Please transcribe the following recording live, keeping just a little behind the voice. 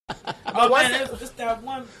man, it's that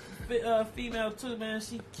one female too, man.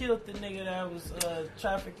 She killed the nigga that was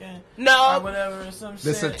trafficking or whatever or some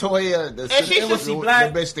the shit. Satoya, the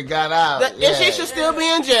bitch that got out. And she should still be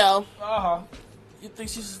in jail. You think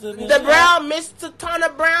she should still be in the jail? Brown, Miss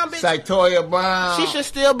Tatana Brown bitch? Satoya Brown. She should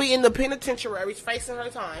still be in the penitentiaries facing her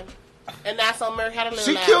time. And that's on Mary Had a Little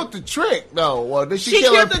She Lamb. killed the trick, though. Well, did she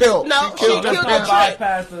kill her pimp? No, she killed the trick.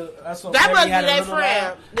 That must be their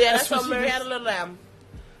friend. Yeah, that's on Mary Had a Little Lamb.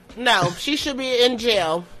 No, she should be in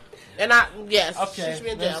jail. And she should be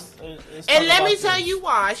in jail. And let me tell you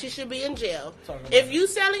why she should be in jail. If you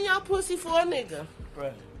selling your pussy for a nigga,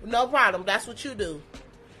 no problem. That's what you do.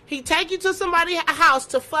 He take you to somebody's house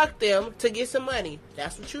to fuck them to get some money.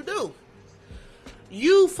 That's what you do.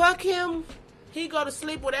 You fuck him. He go to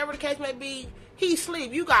sleep, whatever the case may be. He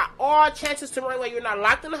sleep. You got all chances to run away. You're not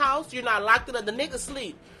locked in the house. You're not locked in the nigga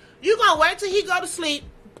sleep. You gonna wait till he go to sleep,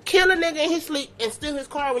 kill a nigga in his sleep, and steal his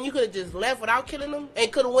car when you could have just left without killing him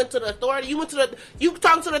and could have went to the authority. You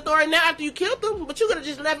talking to the authority now after you killed him, but you could have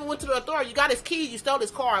just left and went to the authority. You got his keys. You stole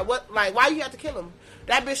his car. Why you have to kill him?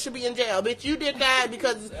 That bitch should be in jail. Bitch, you did that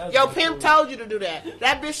because your pimp told you to do that.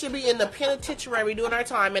 That bitch should be in the penitentiary doing her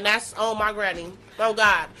time, and that's on my granny. Oh,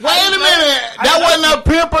 God. Wait a minute. That wasn't a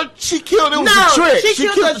pimp. She killed him with a trick. She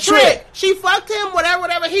killed the trick. She fucked him,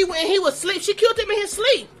 whatever. He was asleep. She killed him in his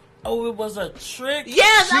sleep. Oh, it was a trick? Yeah,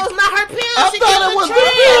 that was not her pimp.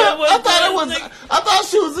 I thought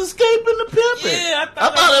she was escaping the pimping. Yeah, I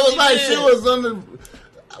thought it was like she was under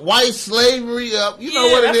white slavery up. You know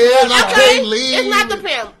what it is. I can't leave. It's not the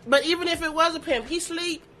pimp. But even if it was a pimp, he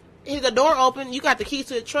sleep. The door open. You got the keys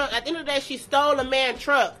to the truck. At the end of the day, she stole a man's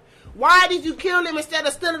truck. Why did you kill him instead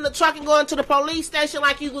of stealing the truck and going to the police station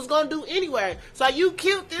like you was going to do anyway? So you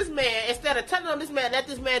killed this man instead of telling on this man, let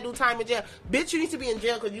this man do time in jail. Bitch, you need to be in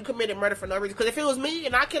jail because you committed murder for no reason. Because if it was me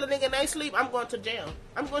and I kill a nigga and they sleep, I'm going to jail.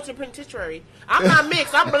 I'm going to the penitentiary. I'm not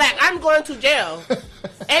mixed. I'm black. I'm going to jail.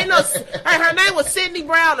 Ain't no... Her name was Sydney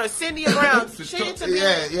Brown or Cynthia Brown. She needs to be,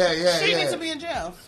 she needs to be in jail.